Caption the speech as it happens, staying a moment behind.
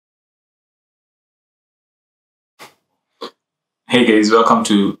Hey guys, welcome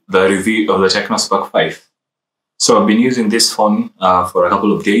to the review of the TECNO Spark 5. So I've been using this phone for a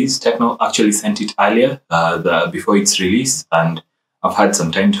couple of days. TECNO actually sent it earlier before its release, and I've had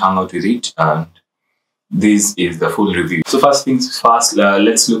some time to hang out with it, and this is the full review. So first things first,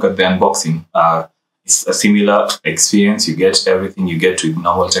 let's look at the unboxing. It's a similar experience. You get everything you get with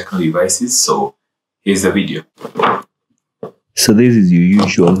normal TECNO devices. So here's the video. So this is your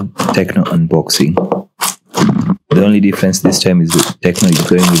usual TECNO unboxing. The only difference this time is that TECNO is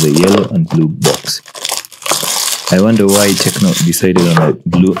going with a yellow and blue box. I wonder why TECNO decided on a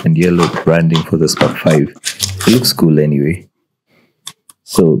blue and yellow branding for the Spark 5. It looks cool anyway.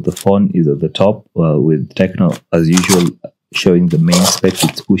 So the phone is at the top with TECNO as usual showing the main spec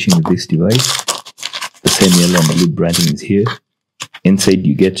it's pushing with this device. The same yellow and blue branding is here. Inside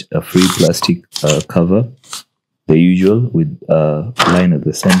you get a free plastic cover, the usual, with a line at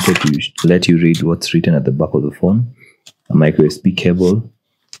the center to let you read what's written at the back of the phone, a micro USB cable,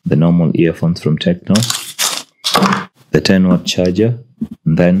 the normal earphones from TECNO, the 10-watt charger,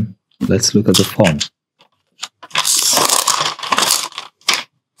 and then let's look at the phone.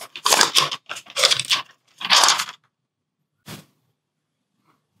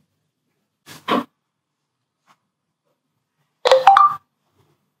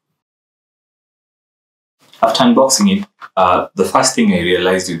 After unboxing it, the first thing I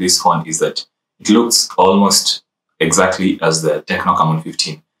realized with this phone is that it looks almost exactly as the TECNO Common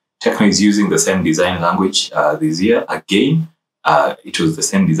 15. TECNO is using the same design language this year. Again, it was the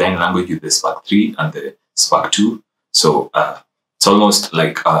same design language with the Spark 3 and the Spark 2. So it's almost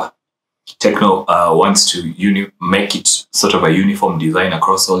like TECNO wants to make it sort of a uniform design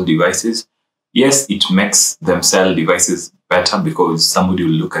across all devices. Yes, it makes them sell devices better because somebody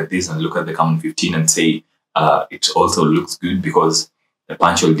will look at this and look at the Common 15 and say, it also looks good because the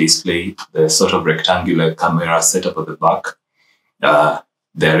punch-hole display, the sort of rectangular camera setup at the back,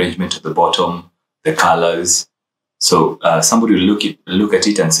 the arrangement at the bottom, the colors. So somebody will look at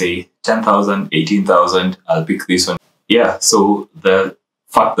it and say 10,000, 18,000, I'll pick this one. Yeah, so the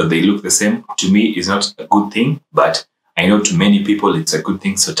fact that they look the same to me is not a good thing, but I know to many people it's a good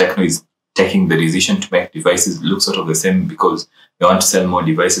thing. So TECNO is taking the decision to make devices look sort of the same because they want to sell more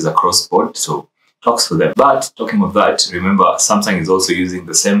devices across board. So talks for them. But talking of that, remember Samsung is also using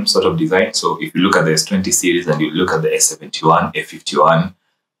the same sort of design. So if you look at the S20 series and you look at the S71, A51,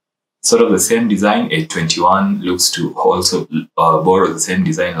 sort of the same design. A21 looks to also borrow the same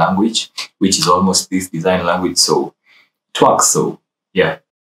design language, which is almost this design language. So it works. So yeah.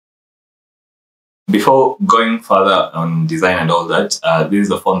 Before going further on design and all that, this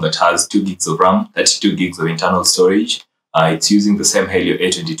is a phone that has 2 gigs of RAM, 32 gigs of internal storage. It's using the same Helio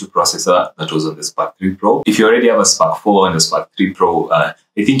A22 processor that was on the Spark 3 Pro. If you already have a Spark 4 and a Spark 3 Pro, I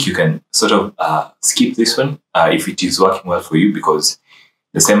think you can sort of skip this one if it is working well for you, because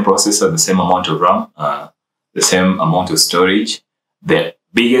the same processor, the same amount of RAM, the same amount of storage. The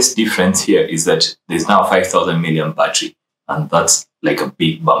biggest difference here is that there's now a 5,000 milliamp battery, and that's like a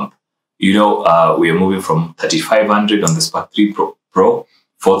big bump. You know, we are moving from 3,500 on the Spark 3 Pro,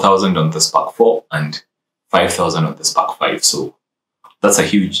 4,000 on the Spark 4, and 5,000 on the Spark 5. So that's a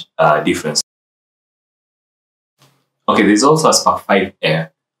huge difference. Okay, there's also a Spark 5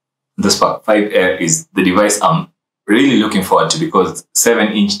 Air. The Spark 5 Air is the device I'm really looking forward to because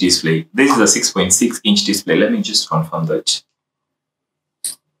 7-inch display. This is a 6.6-inch display. Let me just confirm that.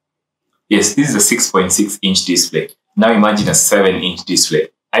 Yes, this is a 6.6-inch display. Now imagine a 7-inch display.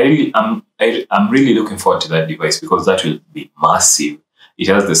 I'm really looking forward to that device because that will be massive. It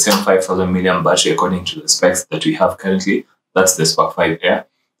has the same 5,000 milliamp battery according to the specs that we have currently. That's the Spark 5 Air.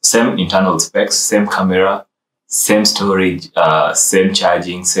 Same internal specs, same camera, same storage, same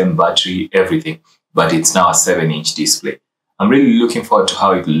charging, same battery, everything. But it's now a 7-inch display. I'm really looking forward to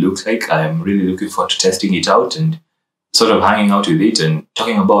how it will look like. I'm really looking forward to testing it out and sort of hanging out with it and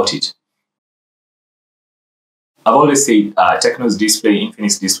talking about it. I've always said TECNO's display,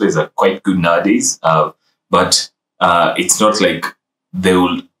 Infinix displays are quite good nowadays, but it's not like they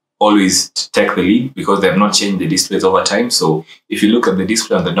will always take the lead because they have not changed the displays over time. So if you look at the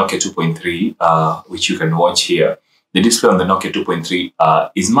display on the Nokia 2.3, which you can watch here, the display on the Nokia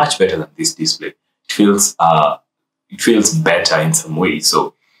 2.3 is much better than this display. It feels better in some way.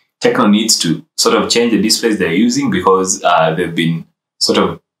 So TECNO needs to sort of change the displays they're using because they've been sort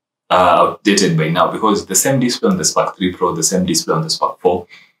of outdated by now, because the same display on the Spark 3 Pro, the same display on the Spark 4,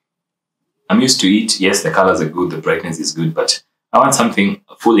 I'm used to it. Yes, the colors are good, the brightness is good, but I want something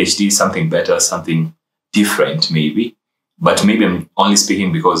full HD, something better, something different maybe. But maybe I'm only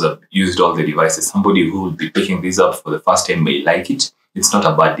speaking because I've used all the devices. Somebody who will be picking this up for the first time may like it. It's not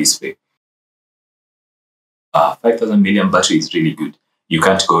a bad display. 5,000 milliamp battery is really good. You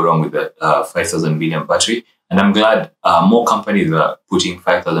can't go wrong with the 5,000 milliamp battery. And I'm glad more companies are putting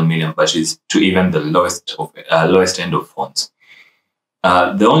 5,000 milliamp batteries to even the lowest end of phones.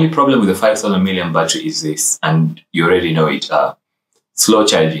 The only problem with the 5,000 milliamp battery is this, and you already know it, slow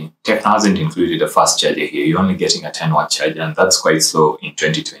charging. TECNO hasn't included a fast charger here. You're only getting a 10-watt charger, and that's quite slow in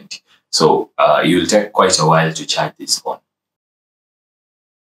 2020. So you'll take quite a while to charge this phone.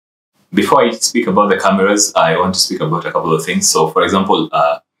 Before I speak about the cameras, I want to speak about a couple of things. So for example,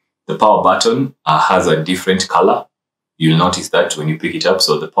 the power button has a different color. You'll notice that when you pick it up.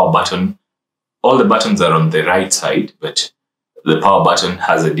 So the power button, all the buttons are on the right side, but the power button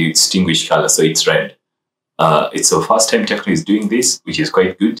has a distinguished color, so it's red. It's the first time TECNO is doing this, which is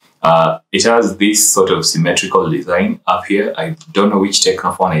quite good. It has this sort of symmetrical design up here. I don't know which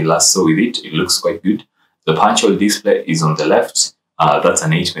TECNO phone I last saw with it. It looks quite good. The punch hole display is on the left. That's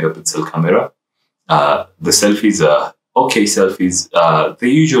an 8-megapixel camera. The selfies are okay selfies. The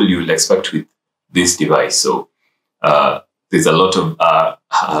usual you will expect with this device. So there's a lot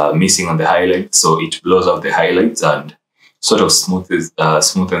of missing on the highlights, so it blows out the highlights and sort of smoothens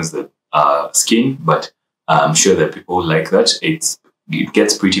the skin. But I'm sure that people like that. It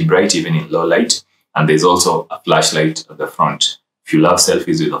gets pretty bright even in low light, and there's also a flashlight at the front. If you love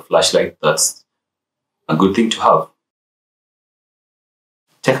selfies with a flashlight, that's a good thing to have.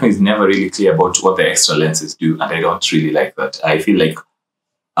 TECNO is never really clear about what the extra lenses do, and I don't really like that. I feel like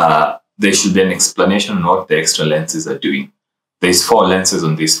there should be an explanation on what the extra lenses are doing. There's 4 lenses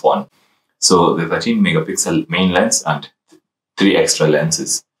on this phone. So the 13-megapixel main lens and 3 extra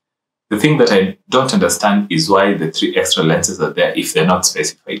lenses. The thing that I don't understand is why the 3 extra lenses are there if they're not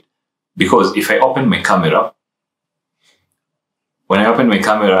specified. Because if I open my camera, when I open my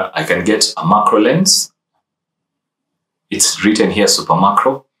camera, I can get a macro lens. It's written here, super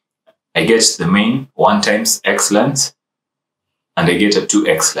macro. I get the main 1x X lens, and I get a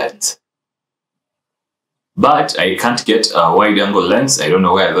 2x lens. But I can't get a wide angle lens. I don't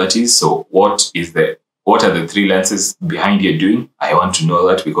know where that is. So what are the 3 lenses behind here doing? I want to know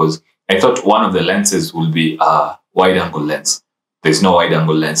that, because I thought one of the lenses will be a wide angle lens. There's no wide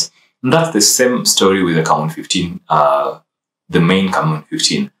angle lens. And that's the same story with the Camon 15, the main Camon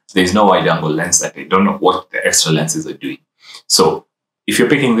 15. There's no wide angle lens, and I don't know what the extra lenses are doing. So if you're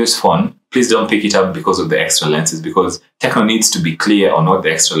picking this phone, please don't pick it up because of the extra lenses, because TECNO needs to be clear on what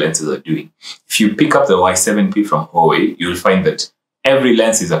the extra lenses are doing. If you pick up the Y7P from Huawei, you'll find that every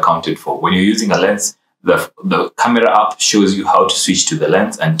lens is accounted for. When you're using a lens, the camera app shows you how to switch to the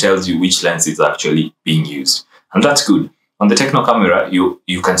lens and tells you which lens is actually being used. And that's good. On the TECNO camera,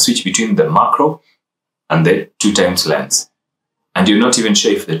 you can switch between the macro and the 2x lens. And you're not even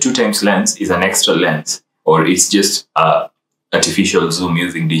sure if the 2x lens is an extra lens or it's just artificial zoom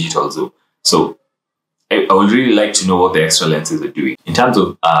using digital zoom. So I would really like to know what the extra lenses are doing. In terms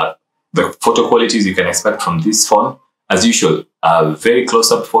of the photo qualities you can expect from this phone, as usual, very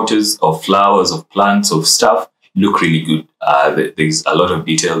close-up photos of flowers, of plants, of stuff look really good. There's a lot of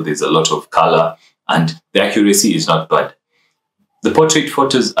detail, there's a lot of color, and the accuracy is not bad. The portrait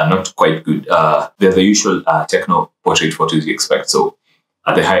photos are not quite good. They're the usual TECNO portrait photos you expect. So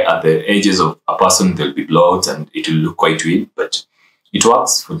at the edges of a person, there'll be blowouts and it will look quite weird, but it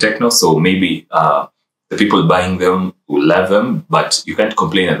works for TECNO. So maybe the people buying them will love them, but you can't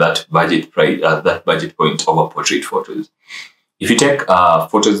complain at that budget price, that budget point over portrait photos. If you take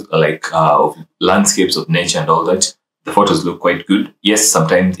photos like of landscapes of nature and all that, the photos look quite good. Yes,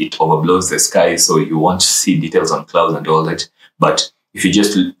 sometimes it overblows the sky, so you want to see details on clouds and all that. But if you're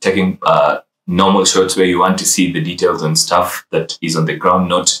just taking normal shots where you want to see the details and stuff that is on the ground,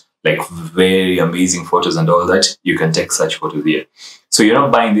 not like very amazing photos and all that, you can take such photos here. So you're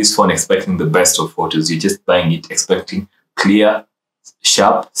not buying this phone expecting the best of photos. You're just buying it expecting clear,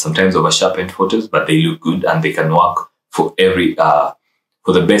 sharp, sometimes over sharpened photos, but they look good and they can work for every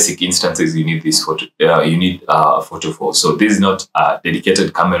for the basic instances you need this photo. You need a photo for. So this is not a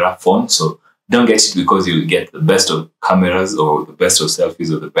dedicated camera phone. So don't get it because you'll get the best of cameras or the best of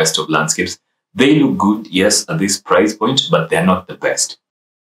selfies or the best of landscapes. They look good, yes, at this price point, but they're not the best.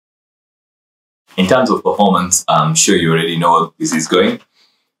 In terms of performance, I'm sure you already know how this is going.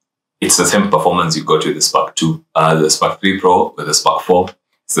 It's the same performance you got with the Spark 2, the Spark 3 Pro with the Spark 4.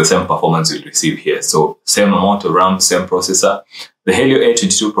 It's the same performance you'll receive here. So same amount of RAM, same processor. The Helio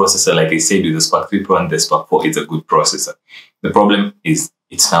A22 processor, like I said, with the Spark 3 Pro and the Spark 4, is a good processor. The problem is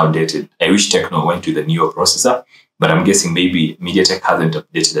it's now dated. I wish TECNO went to the newer processor, but I'm guessing maybe MediaTek hasn't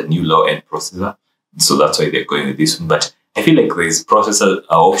updated a new low-end processor. So that's why they're going with this one. But I feel like there's processor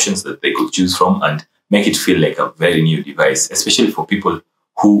options that they could choose from and make it feel like a very new device, especially for people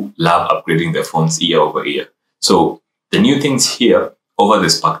who love upgrading their phones year over year. So the new things here over the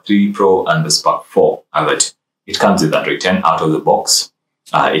Spark 3 Pro and the Spark 4 are that it comes with Android 10 out of the box.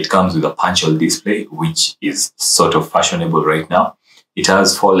 It comes with a punch-hole display, which is sort of fashionable right now. It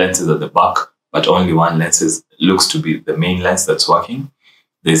has 4 lenses at the back, but only one lens looks to be the main lens that's working.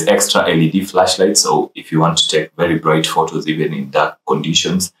 There's extra LED flashlight, so if you want to take very bright photos even in dark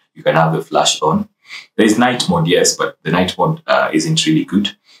conditions, you can have the flash on. There's night mode, yes, but the night mode isn't really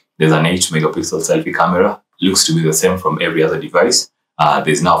good. There's an 8-megapixel selfie camera, looks to be the same from every other device.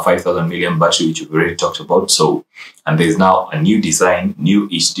 There's now 5,000 milliamp battery, which we've already talked about. And there's now a new design,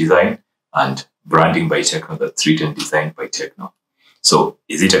 new-ish design, and branding by TECNO, that's written designed by TECNO. So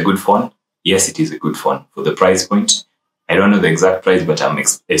is it a good phone? Yes, it is a good phone. For the price point, I don't know the exact price, but I'm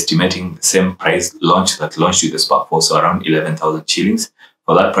estimating the same price launched with the Spark 4, so around 11,000 shillings.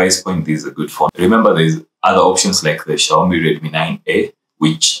 For that price point, this is a good phone. Remember, there's other options like the Xiaomi Redmi 9A,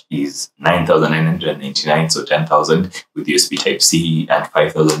 which is 9,999, so 10,000 with USB Type-C and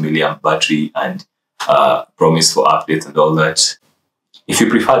 5,000 milliamp battery and promise for updates and all that. If you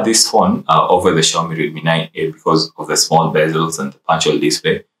prefer this phone over the Xiaomi Redmi 9A because of the small bezels and the punch-hole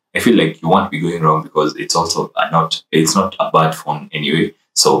display, I feel like you won't be going wrong because it's also it's not a bad phone anyway.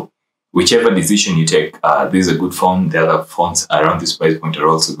 So whichever decision you take, this is a good phone. The other phones around this price point are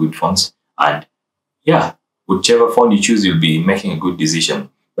also good phones. And yeah, whichever phone you choose, you'll be making a good decision.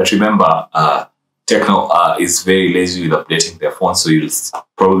 But remember, TECNO is very lazy with updating their phones, so you'll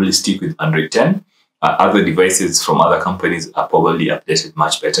probably stick with Android 10. Other devices from other companies are probably updated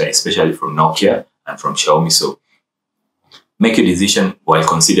much better, especially from Nokia and from Xiaomi. So make a decision while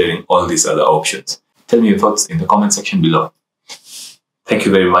considering all these other options. Tell me your thoughts in the comment section below. Thank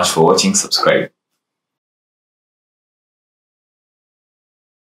you very much for watching. Subscribe.